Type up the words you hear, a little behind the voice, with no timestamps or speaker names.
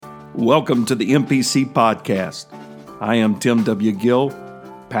Welcome to the MPC Podcast. I am Tim W. Gill,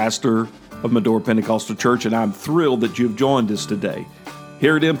 pastor of Medora Pentecostal Church, and I'm thrilled that you've joined us today.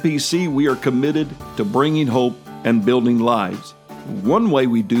 Here at MPC, we are committed to bringing hope and building lives. One way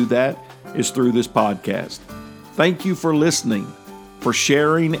we do that is through this podcast. Thank you for listening, for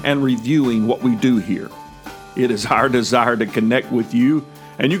sharing and reviewing what we do here. It is our desire to connect with you,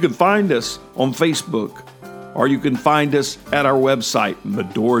 and you can find us on Facebook, or you can find us at our website,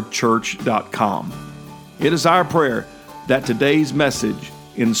 medorachurch.com. It is our prayer that today's message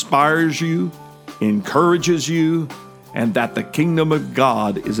inspires you, encourages you, and that the kingdom of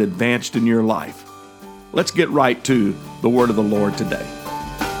God is advanced in your life. Let's get right to the word of the Lord today.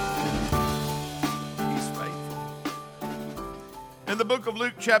 He's faithful. In the book of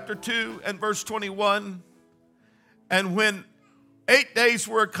Luke chapter 2 and verse 21, and when 8 days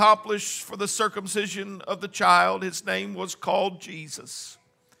were accomplished for the circumcision of the child, his name was called Jesus.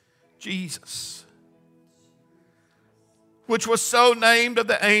 Jesus, which was so named of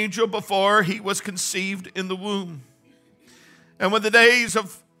the angel before he was conceived in the womb. And when the days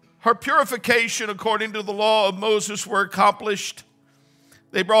of her purification according to the law of Moses were accomplished,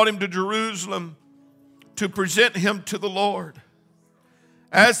 they brought him to Jerusalem to present him to the Lord.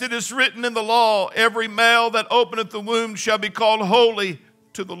 As it is written in the law, every male that openeth the womb shall be called holy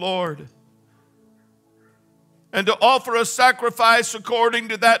to the Lord. And to offer a sacrifice according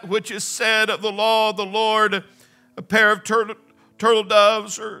to that which is said of the law of the Lord, a pair of turtle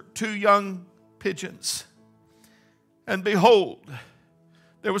doves or 2 young pigeons. And behold,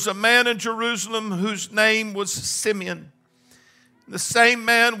 there was a man in Jerusalem whose name was Simeon. The same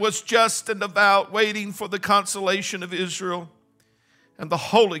man was just and devout, waiting for the consolation of Israel. And the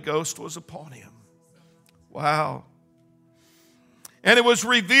Holy Ghost was upon him. Wow. And it was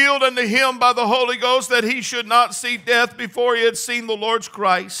revealed unto him by the Holy Ghost that he should not see death before he had seen the Lord's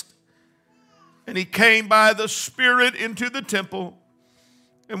Christ. And he came by the Spirit into the temple.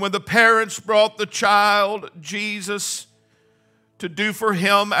 And when the parents brought the child, Jesus, to do for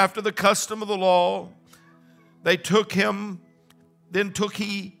him after the custom of the law, they took him, then took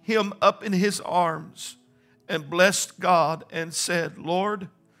he him up in his arms, and blessed God and said, Lord,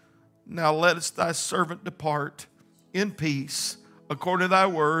 now lettest thy servant depart in peace according to thy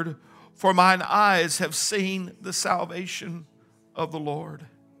word, for mine eyes have seen the salvation of the Lord.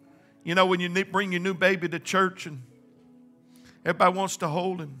 You know, when you bring your new baby to church and everybody wants to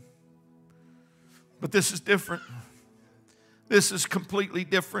hold him, but this is different. This is completely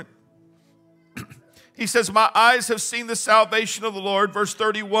different. He says, my eyes have seen the salvation of the Lord, verse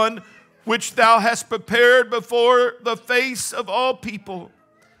 31, which thou hast prepared before the face of all people,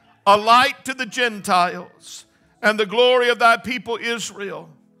 a light to the Gentiles, and the glory of thy people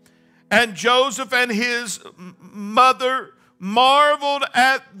Israel. And Joseph and his mother marveled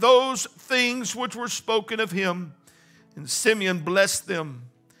at those things which were spoken of him. And Simeon blessed them.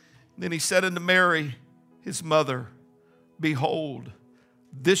 Then he said unto Mary, his mother, behold,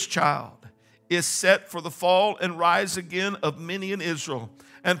 this child is set for the fall and rise again of many in Israel,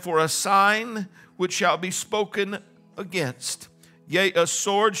 and for a sign which shall be spoken against. Yea, a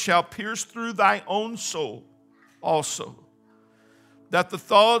sword shall pierce through thy own soul also, that the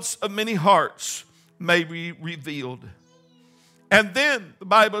thoughts of many hearts may be revealed. And then the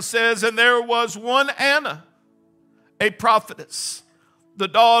Bible says, and there was one Anna, a prophetess, the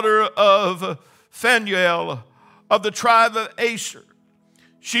daughter of Phanuel of the tribe of Asher.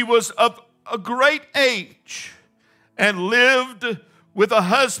 She was of a great age and lived with a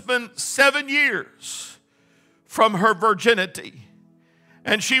husband 7 years from her virginity.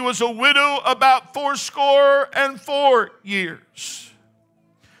 And she was a widow about 84 years,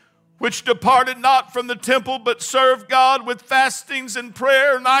 which departed not from the temple, but served God with fastings and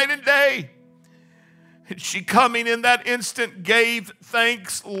prayer night and day. And she coming in that instant gave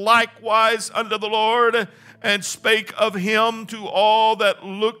thanks likewise unto the Lord, and spake of him to all that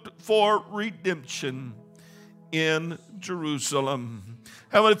looked for redemption in Jerusalem.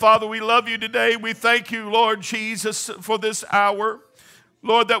 Heavenly Father, we love you today. We thank you, Lord Jesus, for this hour.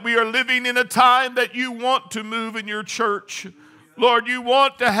 Lord, that we are living in a time that you want to move in your church. Lord, you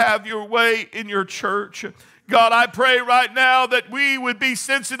want to have your way in your church. God, I pray right now that we would be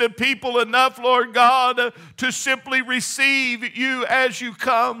sensitive people enough, Lord God, to simply receive you as you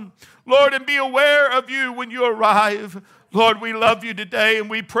come. Lord, and be aware of you when you arrive. Lord, we love you today and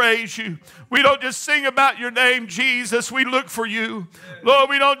we praise you. We don't just sing about your name, Jesus. We look for you. Lord,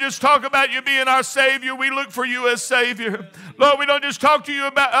 we don't just talk about you being our Savior. We look for you as Savior. Lord, we don't just talk to you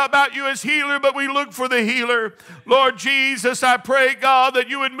about you as healer, but we look for the healer. Lord Jesus, I pray, God, that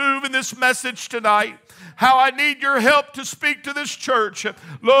you would move in this message tonight. how I need your help to speak to this church.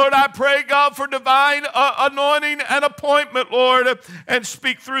 Lord, I pray, God, for divine anointing and appointment, Lord, and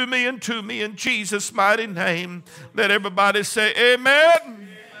speak through me and to me in Jesus' mighty name. Let everybody say amen. Amen.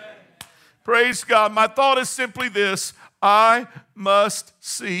 Praise God. My thought is simply this: I must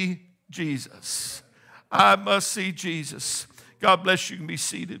see Jesus. I must see Jesus. God bless you. You can be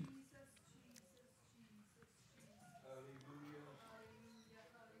seated.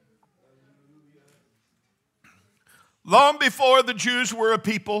 Long before the Jews were a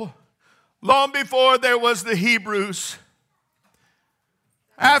people, long before there was the Hebrews,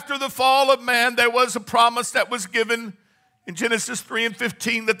 after the fall of man, there was a promise that was given in Genesis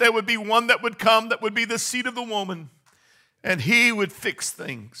 3:15 that there would be one that would come that would be the seed of the woman, and he would fix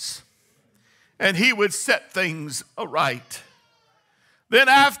things, and he would set things aright. Then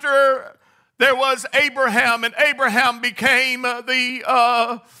after there was Abraham, and Abraham became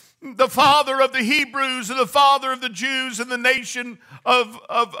the father of the Hebrews and the father of the Jews and the nation of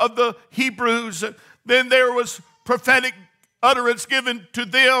the Hebrews. Then there was prophetic utterance given to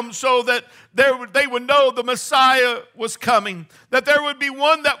them so that they would know the Messiah was coming, that there would be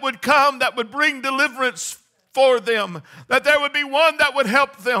one that would come that would bring deliverance for them, that there would be one that would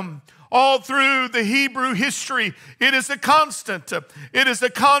help them. All through the Hebrew history, it is a constant. It is a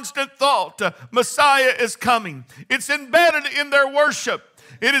constant thought. Messiah is coming. It's embedded in their worship.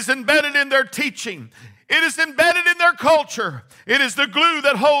 It is embedded in their teaching. It is embedded in their culture. It is the glue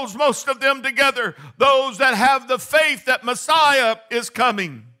that holds most of them together, those that have the faith that Messiah is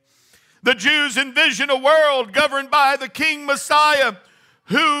coming. The Jews envision a world governed by the King Messiah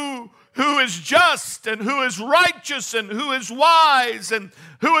who is just and who is righteous and who is wise and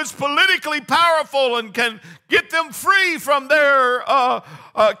who is politically powerful and can get them free from their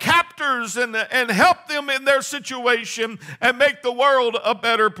captors and help them in their situation and make the world a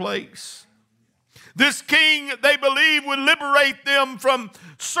better place. This king, they believe, would liberate them from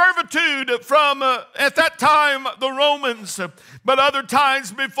servitude from, at that time, the Romans. But other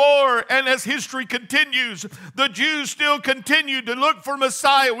times before, and as history continues, the Jews still continue to look for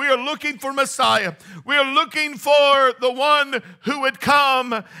Messiah. We are looking for Messiah. We are looking for the one who would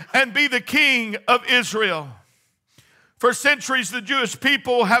come and be the king of Israel. For centuries, the Jewish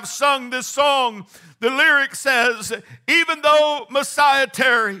people have sung this song. The lyric says, even though Messiah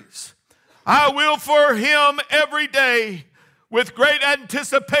tarries, I will for him every day with great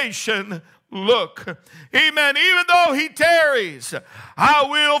anticipation look. Amen. Even though he tarries, I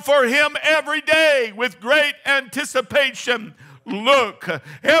will for him every day with great anticipation look.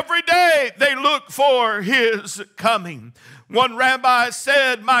 Every day they look for his coming. One rabbi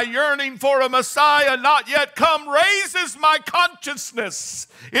said, my yearning for a Messiah not yet come raises my consciousness.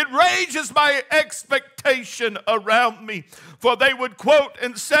 It raises my expectation around me. For they would quote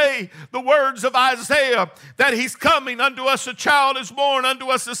and say the words of Isaiah that he's coming. Unto us a child is born, unto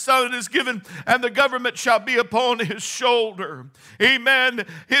us a son is given, and the government shall be upon his shoulder. Amen.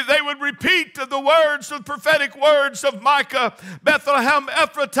 They would repeat the words, the prophetic words of Micah, Bethlehem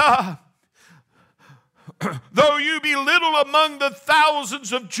Ephratah. Though you be little among the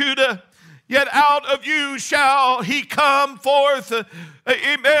thousands of Judah, yet out of you shall he come forth,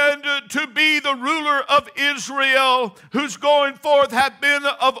 amen, to be the ruler of Israel, whose going forth hath been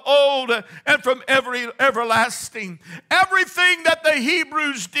of old and from everlasting. Everything that the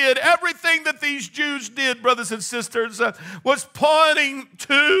Hebrews did, everything that these Jews did, brothers and sisters, was pointing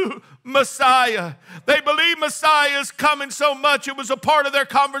to Messiah. They believe Messiah is coming so much. It was a part of their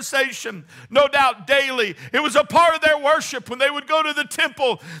conversation, no doubt daily. It was a part of their worship. When they would go to the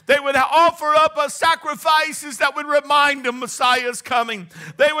temple, they would offer up sacrifices that would remind them Messiah is coming.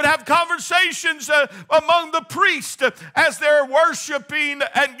 They would have conversations among the priests as they're worshiping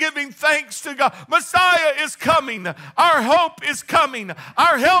and giving thanks to God. Messiah is coming. Our hope is coming.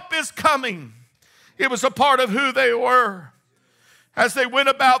 Our help is coming. It was a part of who they were. As they went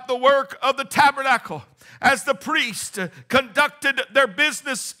about the work of the tabernacle, as the priest conducted their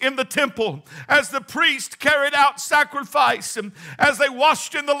business in the temple, as the priest carried out sacrifice, and as they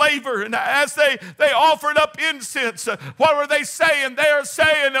washed in the laver, and as they offered up incense, what were they saying? They are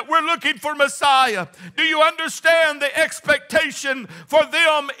saying that we're looking for Messiah. Do you understand the expectation for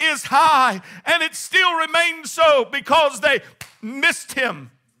them is high, and it still remains so because they missed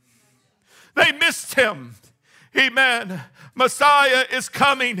him. They missed him. Amen. Messiah is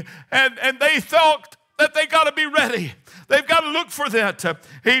coming, and they thought that they got to be ready. They've got to look for that.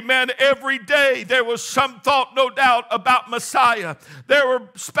 Amen. Every day there was some thought, no doubt, about Messiah. There were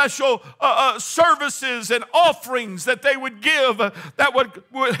special services and offerings that they would give that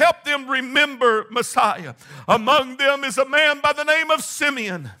would help them remember Messiah. Among them is a man by the name of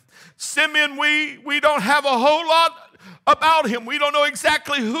Simeon. Simeon, we don't have a whole lot about him. We don't know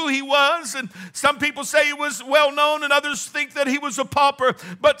exactly who he was, and some people say he was well known and others think that he was a pauper.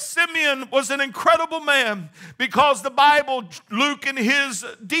 But Simeon was an incredible man, because the Bible, Luke, in his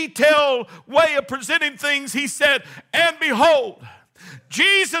detailed way of presenting things, he said, and behold,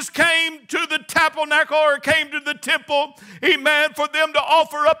 Jesus came to the tabernacle, or came to the temple, amen, for them to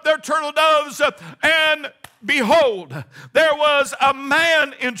offer up their turtle doves, and behold, there was a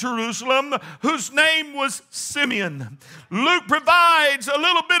man in Jerusalem whose name was Simeon. Luke provides a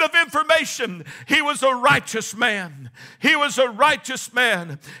little bit of information. He was a righteous man. He was a righteous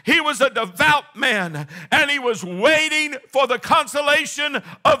man. He was a devout man. And he was waiting for the consolation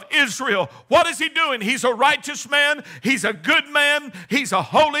of Israel. What is he doing? He's a righteous man. He's a good man. He's a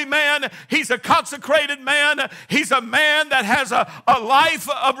holy man. He's a consecrated man. He's a man that has a life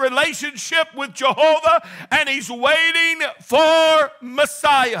of relationship with Jehovah. And he's waiting for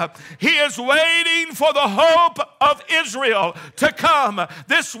Messiah. He is waiting for the hope of Israel to come.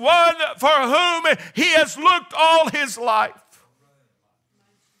 This one for whom he has looked all his life.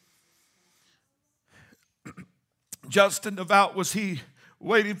 Just and devout was he,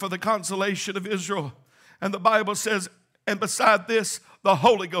 waiting for the consolation of Israel. And the Bible says, and beside this, the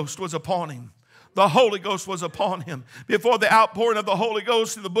Holy Ghost was upon him. The Holy Ghost was upon him. Before the outpouring of the Holy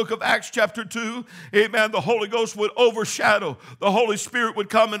Ghost in the book of Acts chapter 2, amen, the Holy Ghost would overshadow. The Holy Spirit would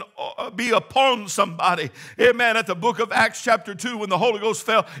come and be upon somebody. Amen. At the book of Acts chapter 2, when the Holy Ghost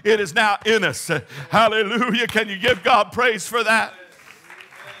fell, it is now in us. Hallelujah. Can you give God praise for that?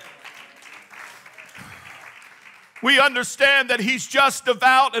 We understand that he's just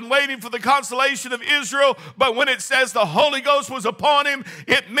devout and waiting for the consolation of Israel. But when it says the Holy Ghost was upon him,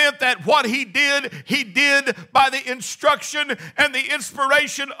 it meant that what he did by the instruction and the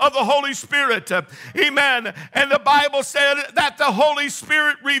inspiration of the Holy Spirit. Amen. And the Bible said that the Holy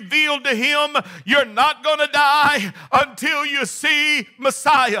Spirit revealed to him, you're not going to die until you see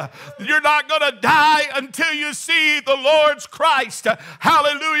Messiah. You're not going to die until you see the Lord's Christ.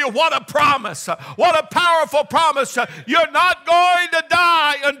 Hallelujah. What a promise. What a powerful promise. You're not going to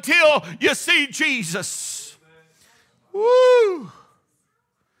die until you see Jesus. Woo!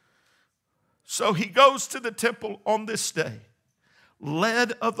 So he goes to the temple on this day,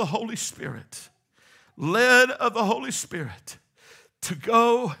 led of the Holy Spirit, to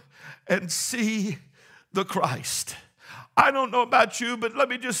go and see the Christ. I don't know about you, but let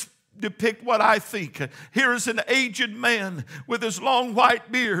me just depict what I think. Here is an aged man with his long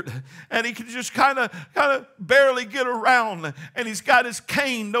white beard, and he can just kind of barely get around, and he's got his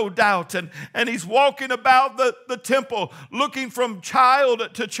cane, no doubt, and he's walking about the temple, looking from child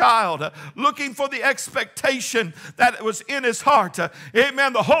to child, looking for the expectation that was in his heart.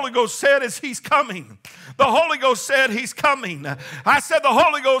 Amen. The Holy Ghost said as he's coming. The Holy Ghost said he's coming. I said the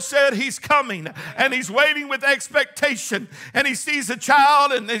Holy Ghost said he's coming, and he's waiting with expectation, and he sees a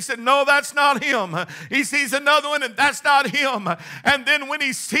child, and they said, no, that's not him. He sees another one, and that's not him. And then when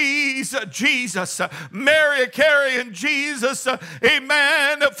he sees Jesus, Mary carrying Jesus,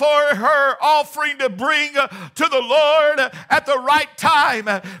 amen, for her offering to bring to the Lord at the right time.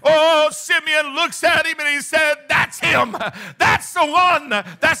 Oh, Simeon looks at him and he said, that's him. That's the one.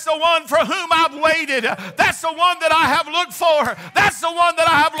 That's the one for whom I've waited. That's the one that I have looked for. That's the one that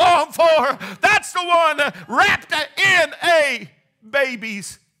I have longed for. That's the one wrapped in a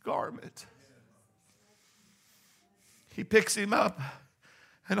baby's garment. He picks him up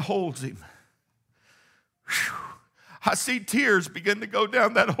and holds him. Whew. I see tears begin to go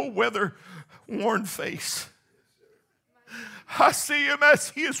down that whole weather-worn face. I see him as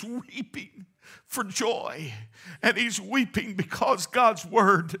he is weeping for joy. And he's weeping because God's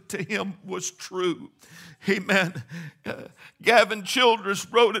word to him was true. Amen. Gavin Childress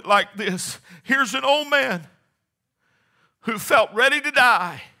wrote it like this. Here's an old man who felt ready to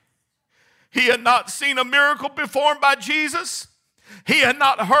die. He had not seen a miracle performed by Jesus. He had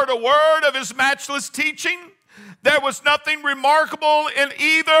not heard a word of his matchless teaching. There was nothing remarkable in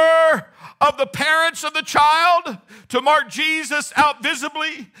either of the parents of the child to mark Jesus out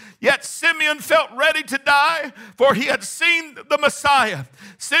visibly. Yet Simeon felt ready to die, for he had seen the Messiah.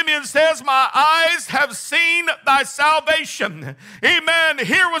 Simeon says, my eyes have seen thy salvation. Amen.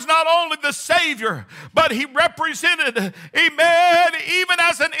 Here was not only the Savior, but he represented, amen, even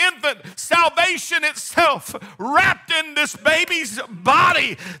as an infant, salvation itself, wrapped in this baby's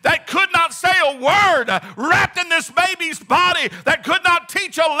body that could not say a word, wrapped in this baby's body that could not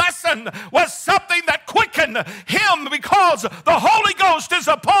teach a lesson, was something that quickened him because the Holy Ghost is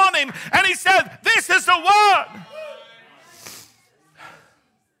upon him. And he said, this is the one.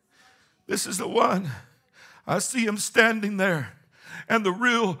 This is the one. I see him standing there. and the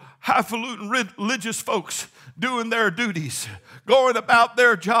real highfalutin religious folks doing their duties, going about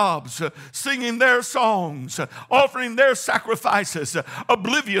their jobs, singing their songs, offering their sacrifices,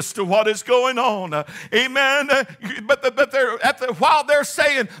 oblivious to what is going on. Amen. But while they're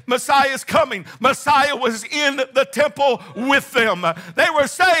saying Messiah is coming, Messiah was in the temple with them. They were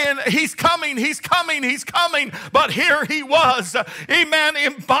saying, he's coming, he's coming, he's coming. But here he was, amen,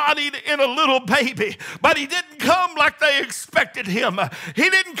 embodied in a little baby. But he didn't come like they expected him. He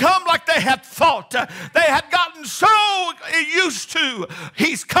didn't come like they had thought. They had gotten so used to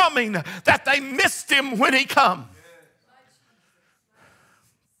he's coming that they missed him when he come.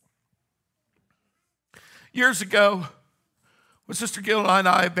 Years ago, when Sister Gill and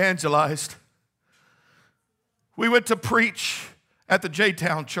I evangelized, we went to preach at the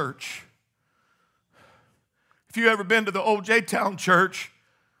J-Town Church. If you've ever been to the old J-Town Church,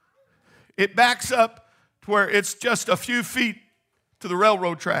 it backs up to where it's just a few feet to the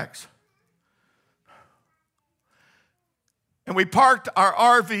railroad tracks. And we parked our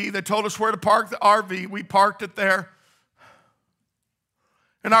RV. They told us where to park the RV. We parked it there.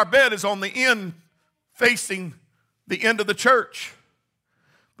 And our bed is on the end, facing the end of the church.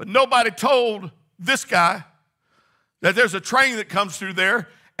 But nobody told this guy that there's a train that comes through there,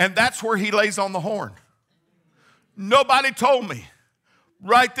 and that's where he lays on the horn. Nobody told me.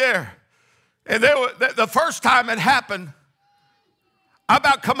 Right there. And the first time it happened, I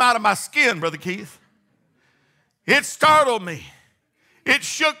about come out of my skin, Brother Keith. It startled me. It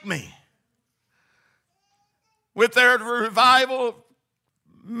shook me. With their revival,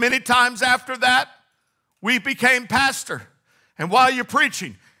 many times after that, we became pastor. And while you're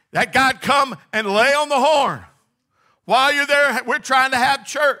preaching, that guy'd come and lay on the horn. While you're there, we're trying to have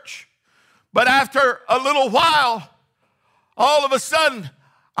church. But after a little while, all of a sudden,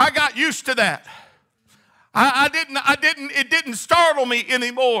 I got used to that. It didn't startle me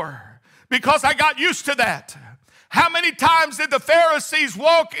anymore because I got used to that. How many times did the Pharisees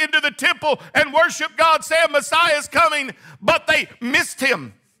walk into the temple and worship God saying Messiah is coming, but they missed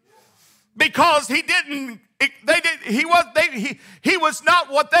him because he was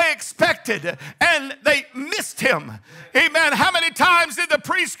not what they expected, and they missed him. Amen. How many times did the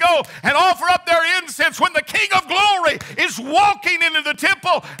priests go and offer up their incense when the King of Glory is walking into the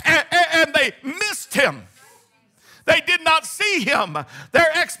temple and they missed him? They did not see him.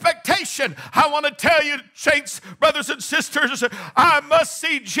 Their expectation. I want to tell you, saints, brothers and sisters, I must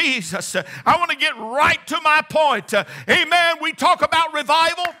see Jesus. I want to get right to my point. Amen. We talk about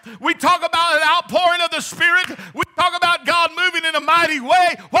revival. We talk about an outpouring of the Spirit. We talk about God moving in a mighty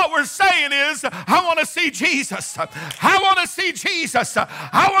way. What we're saying is, I want to see Jesus. I want to see Jesus.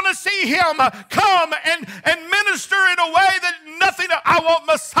 I want to see him come and minister in a way that nothing. I want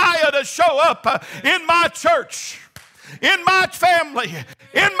Messiah to show up in my church. In my family,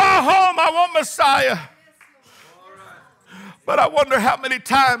 in my home, I want Messiah. But I wonder how many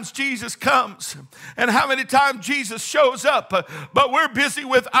times Jesus comes and how many times Jesus shows up. But we're busy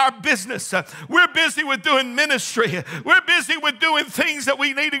with our business. We're busy with doing ministry. We're busy with doing things that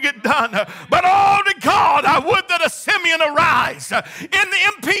we need to get done. But oh, to God, I would that a Simeon arise in the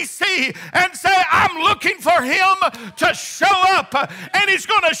MPC and say, I'm looking for him to show up. And he's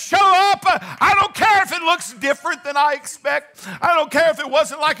going to show up. I don't care if it looks different than I expect. I don't care if it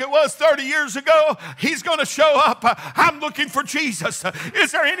wasn't like it was 30 years ago. He's going to show up. I'm looking for Jesus.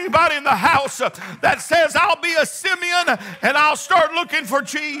 Is there anybody in the house that says, I'll be a Simeon and I'll start looking for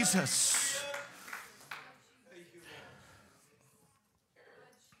Jesus?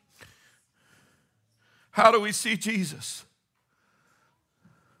 How do we see Jesus?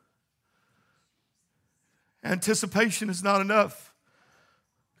 Anticipation is not enough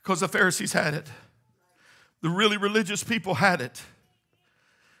because the Pharisees had it. The really religious people had it.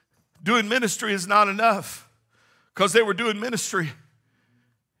 Doing ministry is not enough because they were doing ministry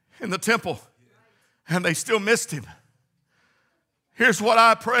in the temple and they still missed him. Here's what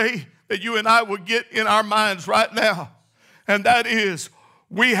I pray that you and I will get in our minds right now, and that is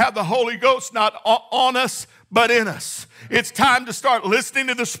we have the Holy Ghost not on us, but in us. It's time to start listening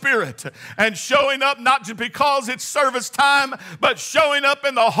to the Spirit and showing up, not just because it's service time, but showing up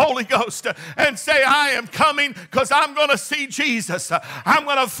in the Holy Ghost and say, I am coming because I'm going to see Jesus. I'm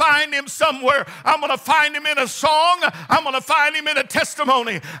going to find him somewhere. I'm going to find him in a song. I'm going to find him in a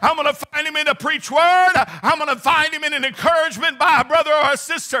testimony. I'm going to find him in a preach word. I'm going to find him in an encouragement by a brother or a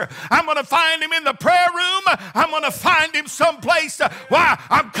sister. I'm going to find him in the prayer room. I'm going to find him someplace. Why?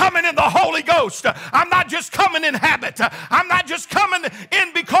 I'm coming in the Holy Ghost. I'm not just coming in habit. I'm not just coming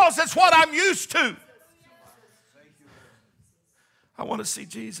in because it's what I'm used to. I want to see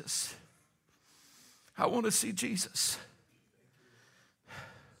Jesus. I want to see Jesus.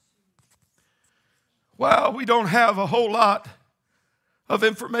 Well, we don't have a whole lot of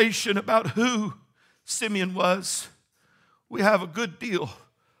information about who Simeon was. We have a good deal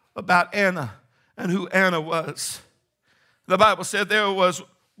about Anna and who Anna was. The Bible said there was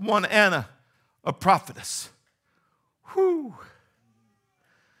one Anna, a prophetess. Whew.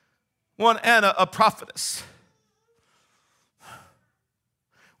 One Anna, a prophetess.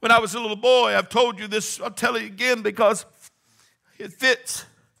 When I was a little boy, I've told you this, I'll tell you again because it fits.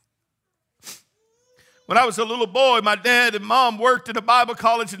 When I was a little boy, my dad and mom worked in a Bible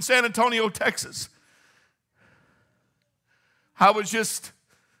college in San Antonio, Texas. I was just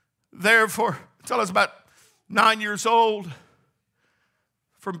there until I was about 9 years old.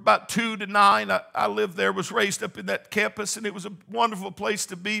 From about 2 to 9, I lived there, was raised up in that campus, and it was a wonderful place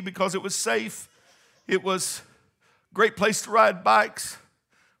to be because it was safe. It was a great place to ride bikes,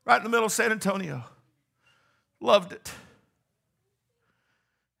 right in the middle of San Antonio. Loved it.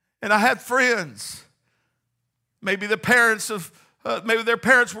 And I had friends. Maybe their parents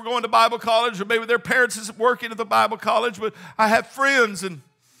were going to Bible college, or maybe their parents is working at the Bible college, but I had friends, and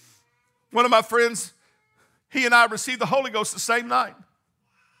one of my friends, he and I received the Holy Ghost the same night.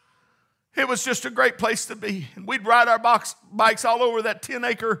 It was just a great place to be. And we'd ride our bikes all over that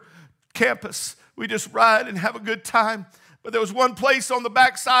 10-acre campus. We just ride and have a good time. But there was one place on the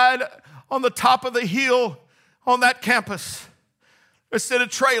backside, on the top of the hill on that campus. There stood a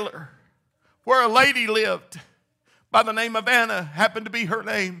trailer where a lady lived by the name of Anna, happened to be her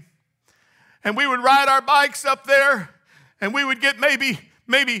name. And we would ride our bikes up there, and we would get maybe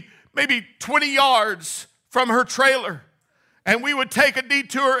 20 yards from her trailer. And we would take a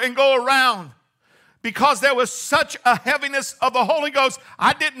detour and go around because there was such a heaviness of the Holy Ghost.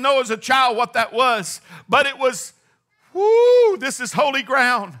 I didn't know as a child what that was, but it was, this is holy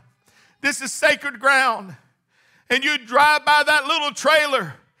ground. This is sacred ground. And you'd drive by that little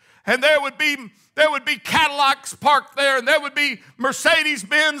trailer, and there would be Cadillacs parked there, and there would be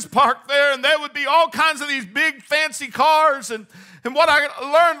Mercedes-Benz parked there, and there would be all kinds of these big fancy cars. And what I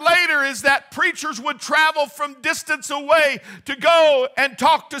learned later is that preachers would travel from distance away to go and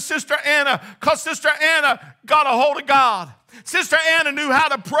talk to Sister Anna because Sister Anna got a hold of God. Sister Anna knew how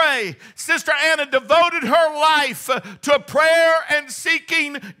to pray. Sister Anna devoted her life to prayer and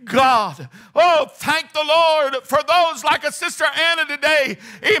seeking God. Oh, thank the Lord for those like a Sister Anna today.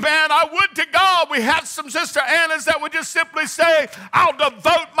 Amen. I would to God we had some Sister Annas that would just simply say, I'll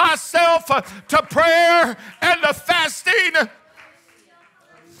devote myself to prayer and to fasting.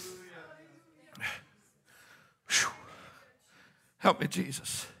 Whew. Help me,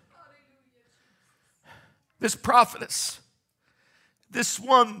 Jesus. This prophetess, this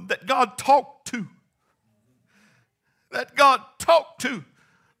one that God talked to.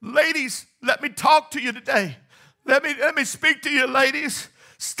 Ladies, let me talk to you today. Let me speak to you, ladies.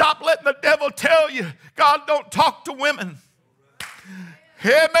 Stop letting the devil tell you God don't talk to women.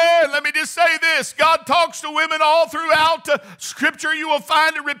 Amen. Let me just say this. God talks to women all throughout Scripture. You will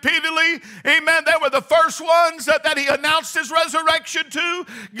find it repeatedly. Amen. They were the first ones that he announced his resurrection to.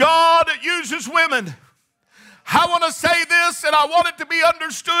 God uses women. I want to say this, and I want it to be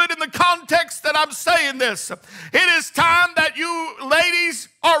understood in the context that I'm saying this. It is time that you ladies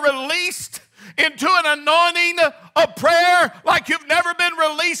are released into an anointing of prayer like you've never been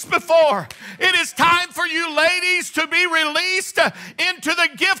released before. It is time for you ladies to be released into the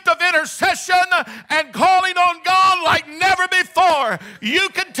gift of intercession and calling on God like never before. You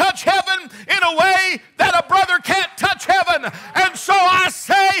can touch heaven in a way that a brother can't touch heaven. And so I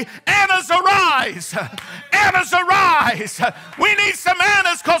say, Annas arise. Annas arise. We need some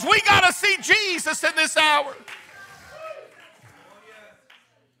Annas because we got to see Jesus in this hour.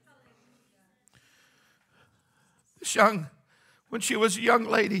 When she was a young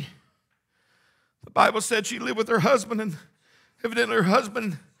lady, the Bible said she lived with her husband, and evidently her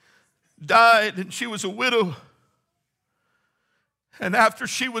husband died, and she was a widow. And after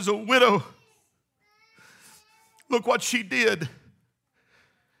she was a widow, look what she did.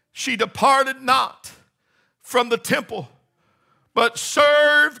 She departed not from the temple, but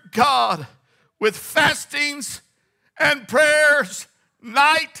served God with fastings and prayers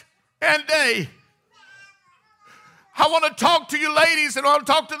night and day. I want to talk to you ladies, and I want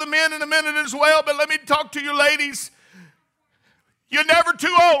to talk to the men in a minute as well, but let me talk to you ladies. You're never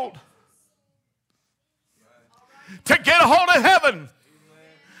too old to get a hold of heaven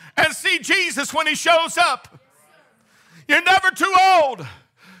and see Jesus when he shows up. You're never too old.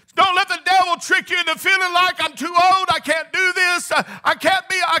 Don't let the devil trick you into feeling like I'm too old. I can't do this. I can't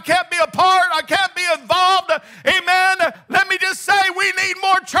be a part. I can't be involved. Amen. Let me just say we need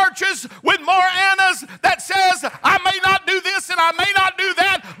more churches with more Annas that says I may not do this and I may not do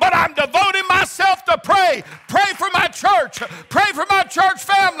that, but I'm devoting myself to prayer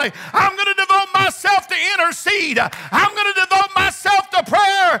family. I'm going to devote myself to intercede. I'm going to devote myself to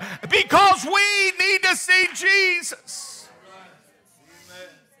prayer because we need to see Jesus.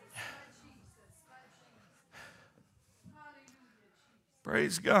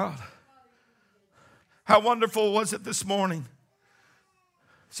 Praise God. How wonderful was it this morning,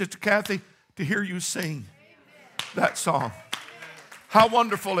 Sister Kathy, to hear you sing that song. How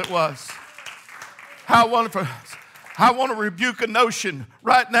wonderful it was. How wonderful. I want to rebuke a notion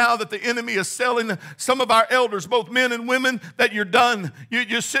right now that the enemy is selling some of our elders, both men and women, that you're done. You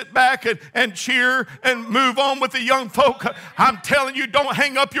just sit back and cheer and move on with the young folk. I'm telling you, don't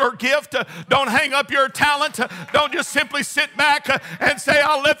hang up your gift. Don't hang up your talent. Don't just simply sit back and say,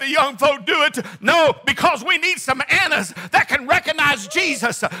 I'll let the young folk do it. No, because we need some Annas that can recognize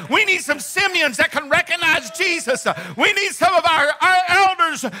Jesus. We need some Simeons that can recognize Jesus. We need some of our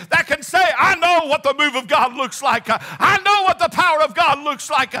elders that can say, I know what the move of God looks like. I know what the power of God looks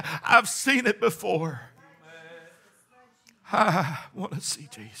like. I've seen it before. I want to see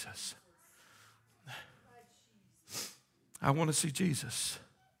Jesus. I want to see Jesus.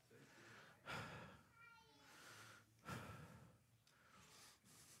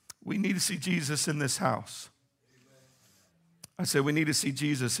 We need to see Jesus in this house. I said we need to see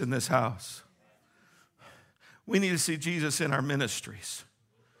Jesus in this house. We need to see Jesus in our ministries.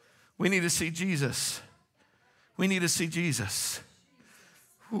 We need to see Jesus. We need to see Jesus.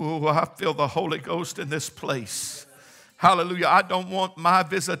 Ooh, I feel the Holy Ghost in this place. Hallelujah. I don't want my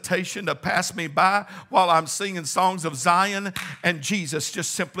visitation to pass me by while I'm singing songs of Zion and Jesus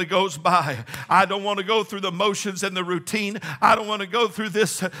just simply goes by. I don't want to go through the motions and the routine. I don't want to go through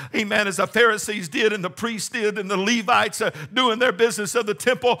this, amen, as the Pharisees did and the priests did and the Levites doing their business of the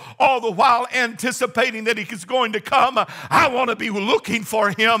temple, all the while anticipating that he is going to come. I want to be looking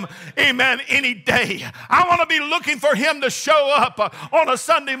for him, amen, any day. I want to be looking for him to show up on a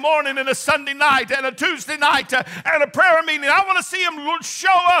Sunday morning and a Sunday night and a Tuesday night and a prayer meeting. I want to see him show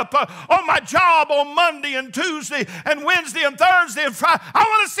up on my job on Monday and Tuesday and Wednesday and Thursday and Friday. I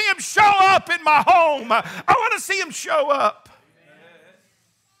want to see him show up in my home. I want to see him show up.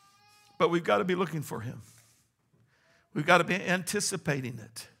 But we've got to be looking for him. We've got to be anticipating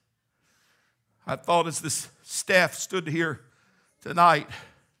it. I thought as this staff stood here tonight,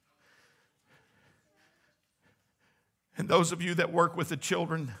 and those of you that work with the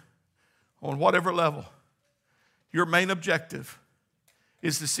children on whatever level, your main objective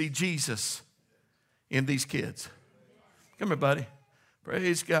is to see Jesus in these kids. Come here, buddy.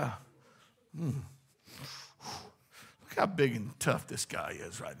 Praise God. Look how big and tough this guy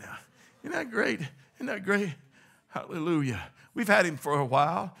is right now. Isn't that great? Isn't that great? Hallelujah. We've had him for a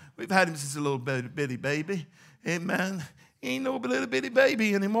while. We've had him since a little bitty baby. Amen. He ain't no little bitty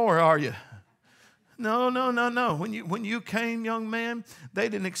baby anymore, are you? No. When you came, young man, they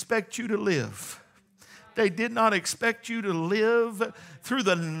didn't expect you to live. They did not expect you to live through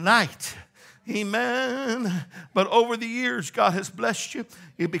the night. Amen. But over the years, God has blessed you.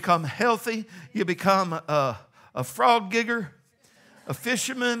 You become healthy. You become a frog gigger, a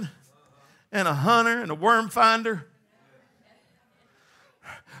fisherman, and a hunter, and a worm finder.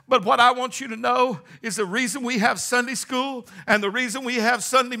 But what I want you to know is the reason we have Sunday school and the reason we have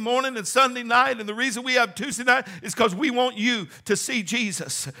Sunday morning and Sunday night and the reason we have Tuesday night is because we want you to see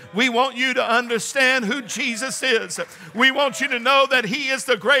Jesus. We want you to understand who Jesus is. We want you to know that he is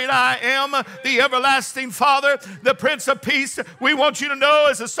the great I am, the everlasting Father, the Prince of Peace. We want you to know,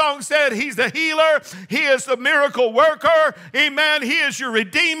 as the song said, he's the healer. He is the miracle worker. Amen. He is your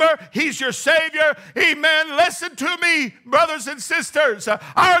Redeemer. He's your Savior. Amen. Listen to me, brothers and sisters.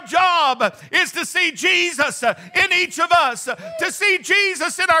 Our job is to see Jesus in each of us, to see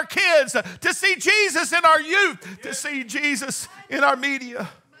Jesus in our kids, to see Jesus in our youth, to see Jesus in our media,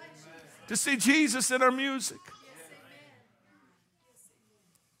 to see Jesus in our music.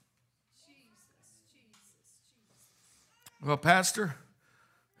 Well, Pastor,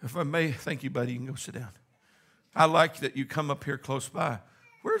 if I may, thank you, buddy. You can go sit down. I like that you come up here close by.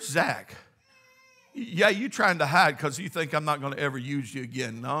 Where's Zach? Yeah, you trying to hide because you think I'm not going to ever use you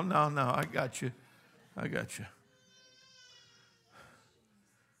again. No, I got you. I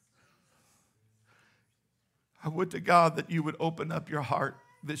would to God that you would open up your heart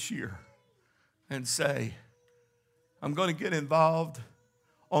this year and say, I'm going to get involved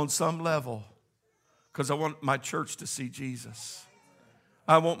on some level because I want my church to see Jesus.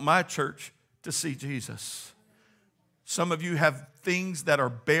 I want my church to see Jesus. Some of you have things that are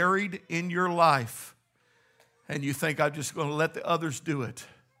buried in your life, and you think, I'm just going to let the others do it.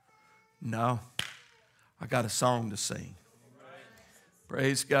 No, I got a song to sing.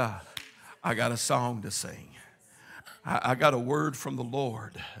 Praise God. I got a song to sing. I got a word from the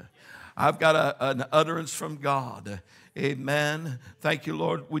Lord. I've got an utterance from God. Amen. Thank you,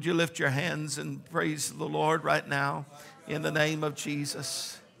 Lord. Would you lift your hands and praise the Lord right now in the name of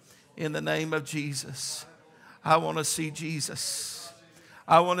Jesus? In the name of Jesus. I want to see Jesus.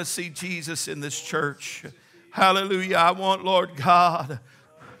 I want to see Jesus in this church. Hallelujah. I want, Lord God,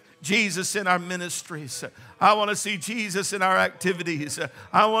 Jesus in our ministries. I want to see Jesus in our activities.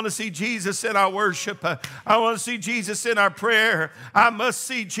 I want to see Jesus in our worship. I want to see Jesus in our prayer. I must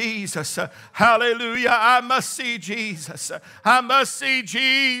see Jesus. Hallelujah. I must see Jesus. I must see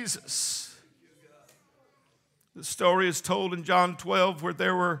Jesus. The story is told in John 12 where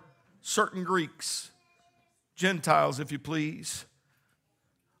there were certain Greeks, Gentiles, if you please,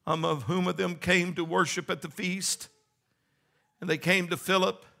 of whom of them came to worship at the feast. And they came to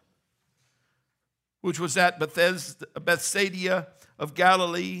Philip, which was at Bethsaida of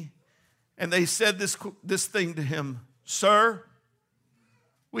Galilee. And they said this thing to him, Sir,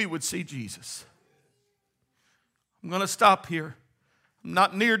 we would see Jesus. I'm going to stop here. I'm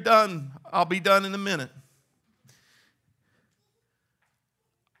not near done. I'll be done in a minute.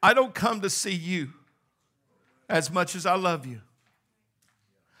 I don't come to see you as much as I love you.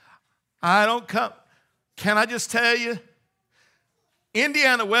 I don't come. Can I just tell you?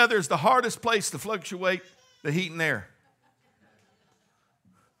 Indiana weather is the hardest place to fluctuate the heat and air.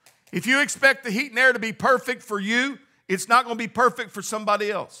 If you expect the heat and air to be perfect for you, it's not going to be perfect for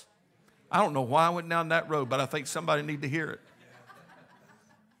somebody else. I don't know why I went down that road, but I think somebody need to hear it.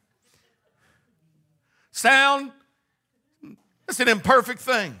 Sound, it's an imperfect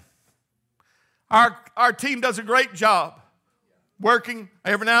thing. Our team does a great job working.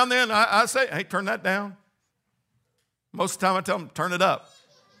 Every now and then I say, hey, turn that down. Most of the time I tell them, turn it up.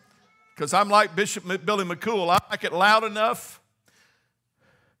 Because I'm like Bishop Billy McCool. I like it loud enough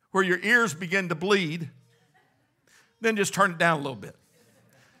where your ears begin to bleed. Then just turn it down a little bit.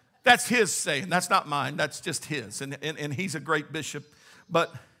 That's his saying. That's not mine. That's just his. And he's a great bishop.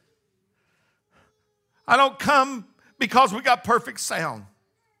 But I don't come because we got perfect sound.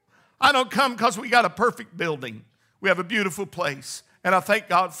 I don't come because we got a perfect building. We have a beautiful place. And I thank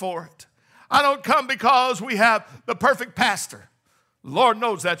God for it. I don't come because we have the perfect pastor. Lord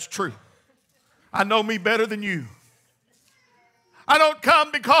knows that's true. I know me better than you. I don't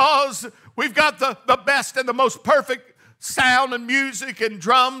come because we've got the best and the most perfect sound and music and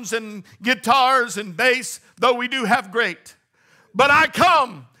drums and guitars and bass, though we do have great. But I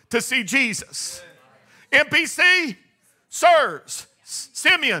come to see Jesus. MPC, sirs,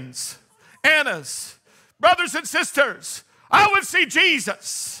 Simeons, Annas, brothers and sisters, I would see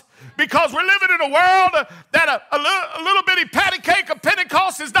Jesus. Because we're living in a world that a little bitty patty cake of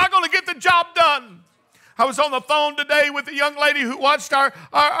Pentecost is not going to get the job done. I was on the phone today with a young lady who watched our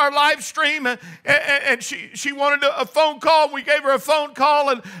live stream, and she wanted a phone call. We gave her a phone call,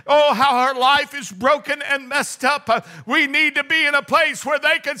 and oh, how her life is broken and messed up. We need to be in a place where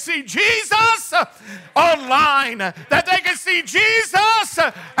they can see Jesus online, that they can see Jesus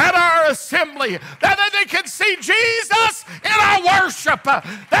at our assembly, that they can see Jesus in our worship,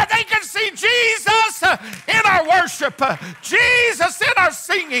 that they can see Jesus in our worship, Jesus in our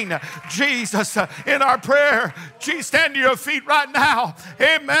singing, Jesus in our prayer. Jesus, stand to your feet right now.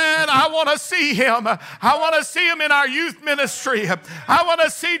 Amen. I want to see him. I want to see him in our youth ministry. I want to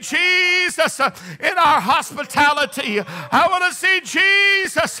see Jesus in our hospitality. I want to see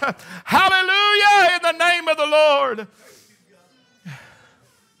Jesus. Hallelujah, in the name of the Lord.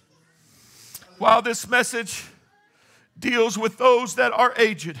 While this message deals with those that are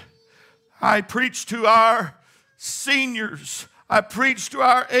aged, I preach to our seniors. I preach to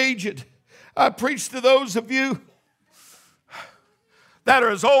our aged. I preach to those of you that are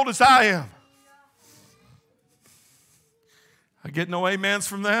as old as I am. I get no amens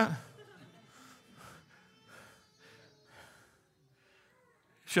from that.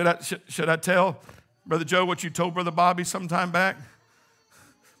 Should I tell Brother Joe what you told Brother Bobby some time back?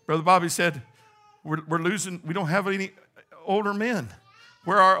 Brother Bobby said, we're losing, we don't have any older men.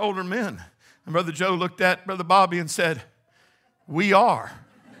 Where are our older men? And Brother Joe looked at Brother Bobby and said, we are.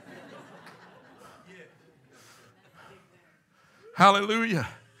 Hallelujah.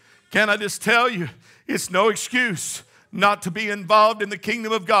 Can I just tell you, it's no excuse not to be involved in the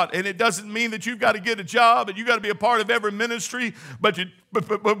kingdom of God. And it doesn't mean that you've got to get a job and you've got to be a part of every ministry, but you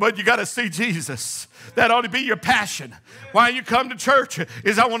got to see Jesus. That ought to be your passion. Why you come to church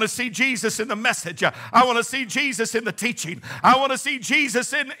is I want to see Jesus in the message. I want to see Jesus in the teaching. I want to see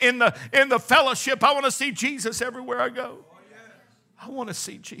Jesus in the fellowship. I want to see Jesus everywhere I go. I want to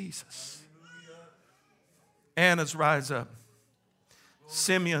see Jesus. Annas, rise up.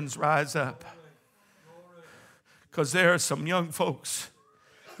 Simeons, rise up. Because there are some young folks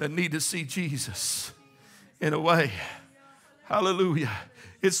that need to see Jesus in a way. Hallelujah.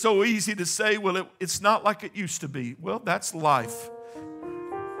 It's so easy to say, well, it's not like it used to be. Well, that's life.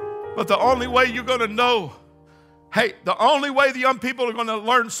 But the only way you're going to know, the only way the young people are going to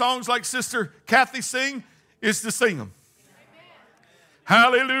learn songs like Sister Kathy sing is to sing them.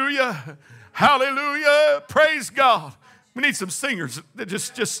 Hallelujah. Hallelujah. Praise God. We need some singers that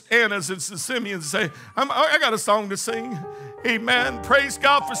just Annas and Simeons say, I got a song to sing. Amen. Praise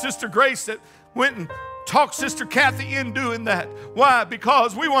God for Sister Grace that went and talked Sister Kathy in doing that. Why?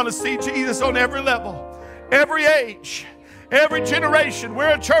 Because we want to see Jesus on every level, every age, every generation.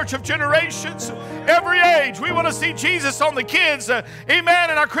 We're a church of generations. Every age. We want to see Jesus on the kids. Amen.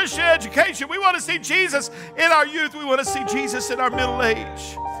 In our Christian education. We want to see Jesus in our youth. We want to see Jesus in our middle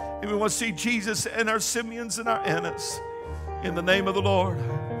age. And we want to see Jesus in our Simeons and our Annas. In the name of the Lord.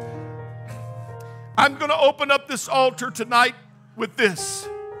 I'm going to open up this altar tonight with this.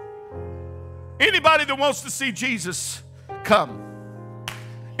 Anybody that wants to see Jesus, come.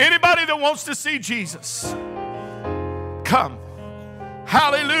 Anybody that wants to see Jesus, come.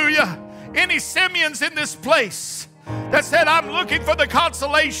 Hallelujah. Any Simeons in this place that said, I'm looking for the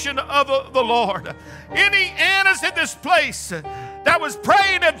consolation of the Lord. Any Annas in this place that was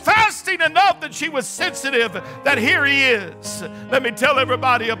praying and fasting enough that she was sensitive that here he is. Let me tell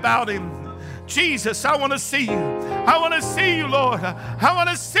everybody about him. Jesus, I want to see you. I want to see you, Lord. I want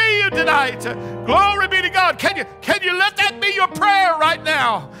to see you tonight. Glory be to God. Can you let that be your prayer right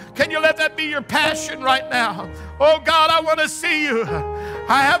now? Can you let that be your passion right now? Oh God, I want to see you.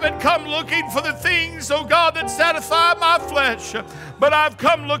 I haven't come looking for the things, oh God, that satisfy my flesh, but I've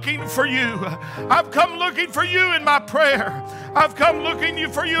come looking for you. I've come looking for you in my prayer. I've come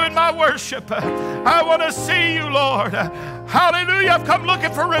looking for you in my worship. I want to see you, Lord. Hallelujah. I've come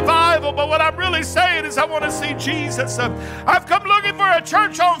looking for revival, but what I'm really saying is I want to see Jesus. I've come looking for a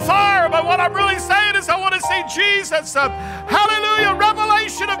church on fire, but what I'm really saying is I want to see Jesus. Hallelujah.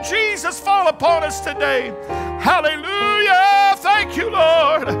 Revelation of Jesus fall upon us today. Hallelujah. Thank you,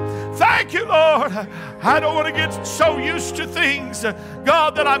 Lord. Thank you, Lord. I don't want to get so used to things,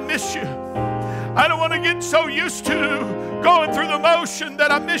 God, that I miss you. I don't want to get so used to going through the motion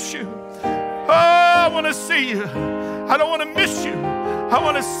that I miss you. Oh, I want to see you. I don't want to miss you. I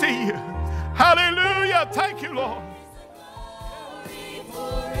want to see you. Hallelujah. Thank you, Lord.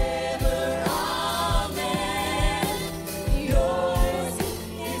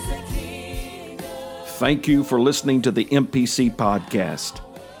 Thank you for listening to the MPC podcast.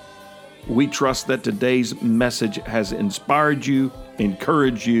 We trust that today's message has inspired you,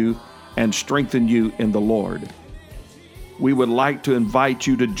 encouraged you, and strengthened you in the Lord. We would like to invite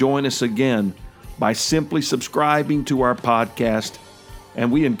you to join us again by simply subscribing to our podcast,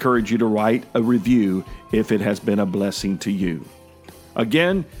 and we encourage you to write a review if it has been a blessing to you.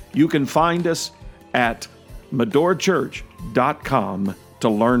 Again, you can find us at medorachurch.com to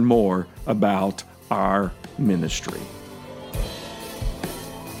learn more about our ministry.